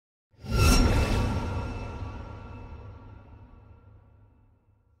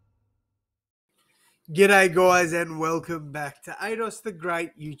G'day guys and welcome back to AUSSIE the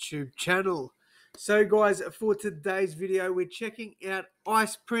Great YouTube channel. So guys, for today's video we're checking out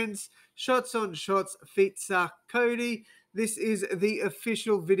Ice Prince, Shots on Shots feat Sarkodie. This is the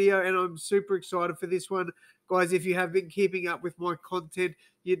official video and I'm super excited for this one. Guys, if you have been keeping up with my content,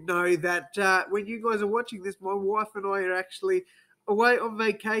 you'd know that when you guys are watching this, my wife and I are actually away on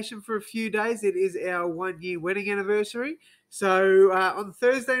vacation for a few days. It is our 1-year wedding anniversary. So on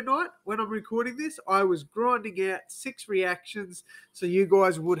Thursday night, when I'm recording this, I was grinding out 6 reactions so you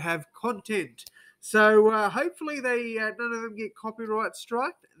guys would have content. So hopefully none of them get copyright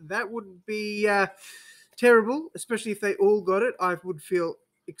striked. That wouldn't be terrible, especially if they all got it. I would feel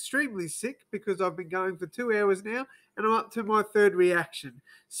extremely sick because I've been going for 2 hours now and I'm up to my 3rd reaction.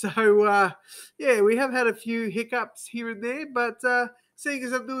 So yeah, we have had a few hiccups here and there, but seeing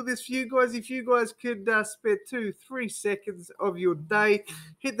as I'm doing this for you guys, if you guys could spare 2-3 seconds of your day,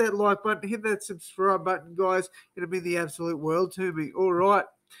 hit that like button, hit that subscribe button, guys. It'll mean the absolute world to me. All right,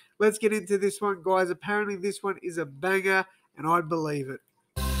 let's get into this one, guys. Apparently this one is a banger, and I believe it.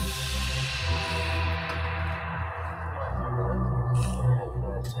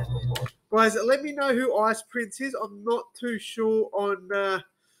 Guys, let me know who Ice Prince is. I'm not too sure on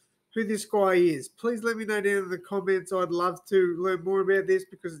who this guy is. Please let me know down in the comments. I'd love to learn more about this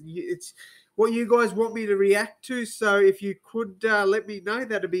because it's what you guys want me to react to. So if you could let me know,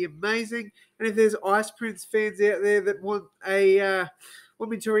 that'd be amazing. And if there's Ice Prince fans out there that want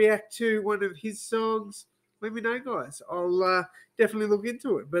me to react to one of his songs, let me know, guys. I'll definitely look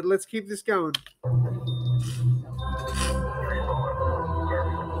into it. But let's keep this going.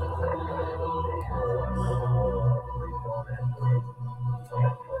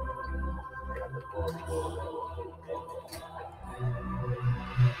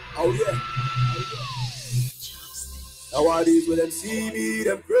 Oh yeah. Nowadays when them see me,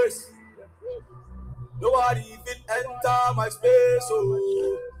 them press. Nobody fit enter my space.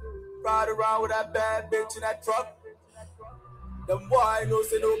 Oh, ride around with that bad bitch in that truck. Them why no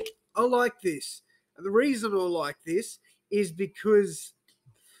say no. I like this. And the reason I like this is because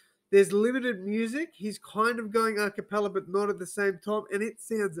there's limited music. He's kind of going a cappella, but not at the same time, and it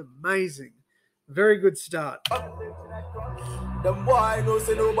sounds amazing. Very good start. Them why no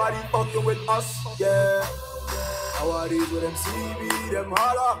say nobody fucking with us, yeah. Nowadays when them see me, them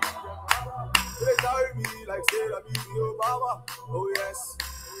holler. They carry me like say that be Obama. Oh yes,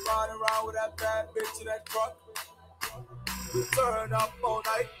 riding around with that bad bitch in that truck. We turn up all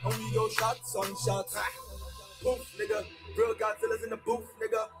night and we go shots on shots. Poof, nigga, real Godzilla's in the booth,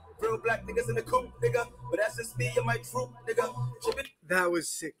 nigga. Real black niggas in the coop, nigga. But that's just me and my troop, nigga. That was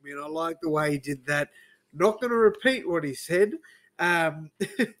sick, man. I like the way he did that. Not going to repeat what he said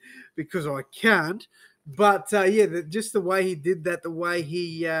because I can't. But, yeah, just the way he did that, the way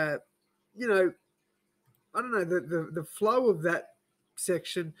he, you know, I don't know, the flow of that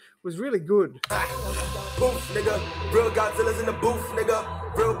section was really good. Poof, nigga. Real Godzilla's in the booth, nigga.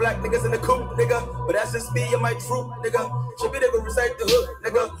 Real black niggas in the coop, nigga. But that's just me and my troop, nigga. Should be there to recite the hook,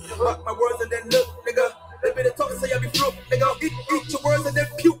 nigga. Rock my words and then look, nigga. They better talk say I be fluke, nigga. Eat your words and then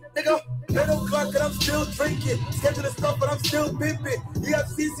puke, nigga. 9 o'clock and I'm still drinking. Scheduling stuff but I'm still pimping. You have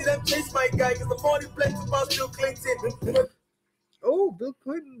CC them chase my guy cause the morning pledge is about Bill Clinton. Oh, Bill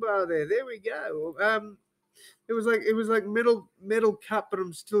Clinton bar there. There we go. It was like metal cup, but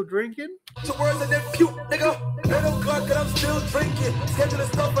I'm still drinking. Your words and then puke, nigga. 9 o'clock and I'm still drinking. Scheduling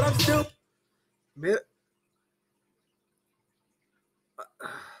stuff but I'm still.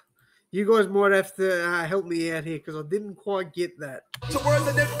 You guys might have to help me out here because I didn't quite get that. Your words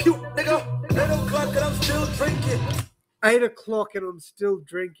and then puke, nigga. 8 o'clock and I'm still drinking. 8 o'clock and I'm still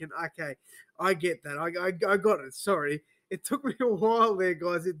drinking. Okay, I get that. I got it. Sorry. It took me a while there,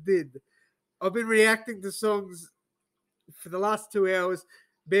 guys. It did. I've been reacting to songs for the last 2 hours.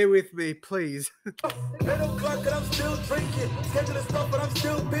 Bear with me, please. 8 o'clock and I'm still drinking. Scheduling stuff but I'm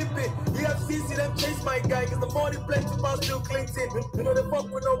still pimping. You have CC them chase my guy cause the morning pledge is about Bill Clinton. You know they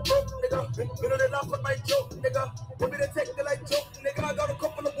fuck with no broke, nigga. You know they laugh at my joke, nigga. Maybe they take me like joke, nigga. I got a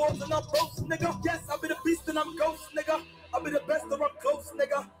couple of walls and I'm broke, nigga. Yes, I be the beast and I'm ghost, nigga. I be the best or I'm close,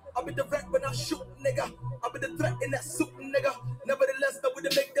 nigga. I be the wreck when I shoot, nigga. I be the threat in that suit, nigga. Nevertheless, that would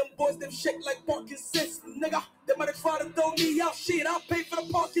make them boys them shake like Parkinson's, nigga. They might have tried to throw me out, shit. I'll pay for the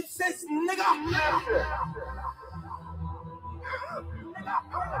Parkinson's, nigga.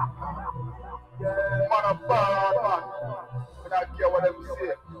 Motherfucker, I don't care what them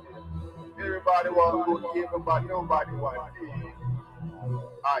say. Everybody want good, everybody, nobody want it.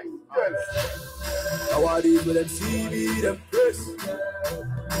 I tell you. Nowadays when them see me, them press.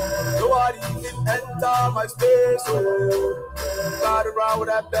 Nobody fit enter my space. Oh, ride around with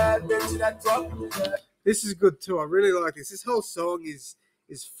that bad bitch in that truck. This is good too. I really like this. This whole song is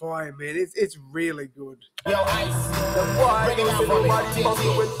fire, man. It's really good. Yo, Ice, the boy, bring it out for me.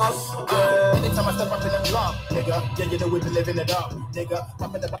 Fucking with us. Anytime I step up in the club, nigga, yeah, you know we be living it up,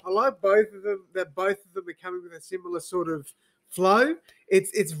 nigga. I like both of them. That both of them are coming with a similar sort of flow.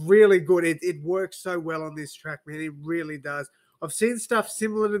 It's really good. It works so well on this track, man. It really does. I've seen stuff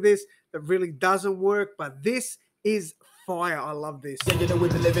similar to this that really doesn't work, but this is fire. I love this. Yeah, you know we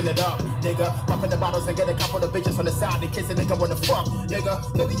be living it up, nigga. Popping the bottles and get a couple of bitches on the side. In case a nigga wanna fuck,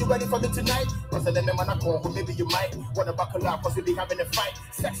 nigga. Maybe you ready for me tonight? Cause I man I call, but maybe you might wanna buckle up, cause we be having a fight.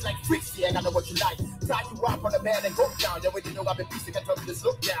 Sex like freaks, yeah, I know what you like. Tie you up on the bed and go down. You already know I've been piecing and trouble this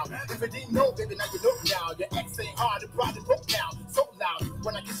look down. If you didn't know, baby, now you know now. Your ex ain't hard, the project broke down. So loud,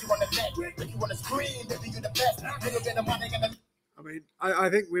 when I kiss you on the neck, make you wanna scream, baby, you the best. Nigga, been the money and the... I mean, I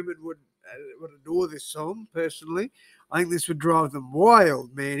think women would adore this song, personally. I think this would drive them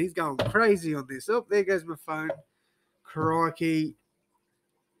wild, man. He's going crazy on this. Oh, there goes my phone. Crikey.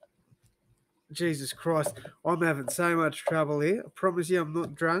 Jesus Christ. I'm having so much trouble here. I promise you I'm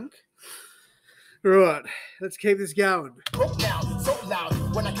not drunk. Right, let's keep this going. Down, so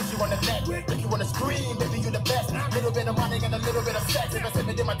loud, when I kiss you on the neck, make you wanna scream, baby, you the best. Little bit of money and a little bit of sex. If I said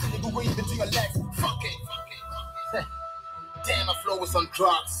it, my teeth go way between your legs. Fuck it. Damn, my flow was on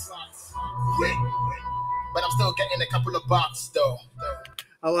drugs. Yeah. But I'm still getting a couple of bucks, though.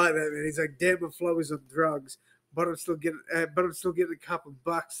 I like that, man. He's like, damn, my flow is on drugs, but I'm still getting a couple of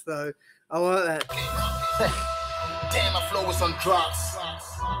bucks, though. I like that. Damn, my flow is on drugs.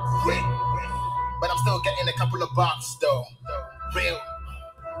 Yeah. But I'm still getting a couple of bucks, though. Real.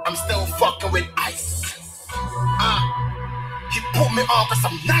 I'm still fucking with Ice. He put me on cause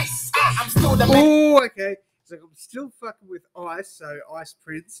I'm nice. I'm still the man. Oh, okay. Like, I'm still fucking with Ice, so Ice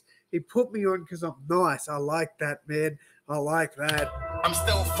Prince. He put me on because I'm nice. I like that, man. I like that. I'm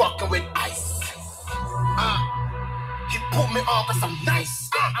still fucking with Ice. He put me on because I'm nice.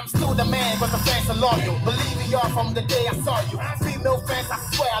 I'm still the man, but the fans are loyal. Believe me, y'all, from the day I saw you. Female fans, I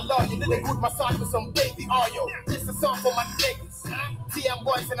swear I love you. Did a good massage with some baby oil. This is a song for my niggas. TM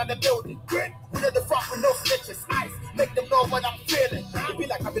boys in the building. We did the fuck with no snitches. Ice, make them know what I'm feeling. It be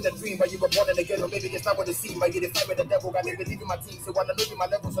like having a dream where you were born in the ghetto. Maybe it's not what it seems. I get it fight with the devil. Got me believing my team. So wanna know my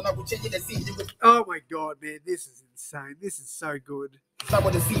levels, so now we change the scene. Oh my god, man, this is insane. This is so good. Not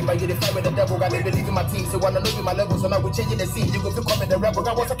what it seems. I get it fight with the devil. Got me believing my team. So wanna know my levels, so now we changing the scene. You go to come in the rebel.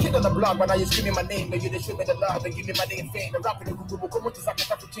 I was a kid on the block, but now you screaming my name. Maybe they show me the love. They give me my name fame. The rapping the Google. Come on to suck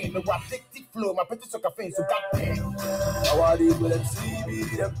a chain. The rap thick flow. My pretty sucker face. So goddamn. How are these with them see me?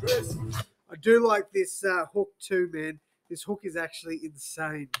 Them press. I do like this hook too, man. This hook is actually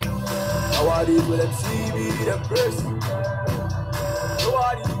insane. How are these with them see me? Them press. How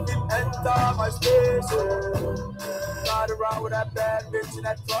are these even enter my space? Oh, ride around with that bad bitch in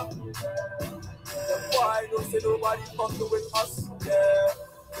that truck. The boy don't say nobody fucking with us. Yeah.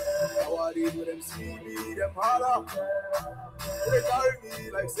 How are these with them see me? Them holler. They carry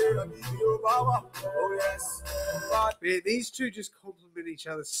me like Sarah me Obama. Oh yes. Man, these two just complement each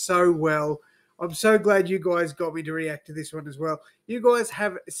other so well. I'm so glad you guys got me to react to this one as well. You guys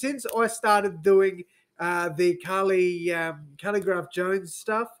have, since I started doing the Calligraph Jones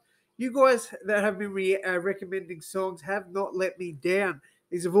stuff, you guys that have been recommending songs have not let me down.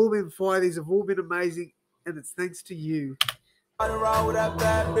 These have all been fire. These have all been amazing, and it's thanks to you. Around with that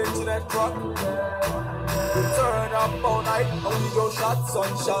bad bitch in that truck. We turn up all night and we go shots on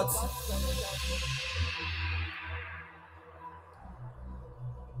shots.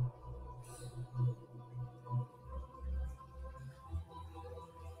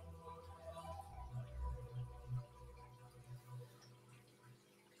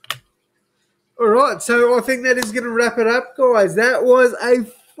 All right, so I think that is going to wrap it up, guys. That was a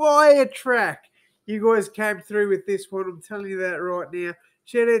fire track. You guys came through with this one. I'm telling you that right now.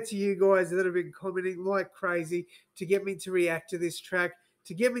 Shout out to you guys that have been commenting like crazy to get me to react to this track,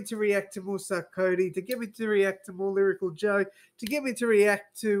 to get me to react to more Sarkodie, to get me to react to more Lyrical Joe, to get me to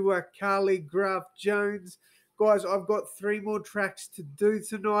react to Calligraph Jones. Guys, I've got 3 more tracks to do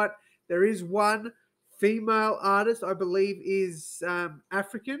tonight. There is one female artist, I believe is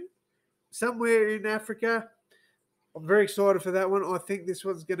African, somewhere in Africa. I'm very excited for that one. I think this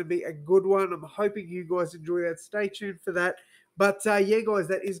one's going to be a good one. I'm hoping you guys enjoy that. Stay tuned for that. But yeah, guys,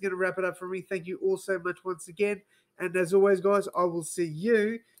 that is going to wrap it up for me. Thank you all so much once again. And as always, guys, I will see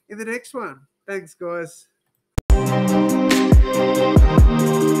you in the next one. Thanks, guys.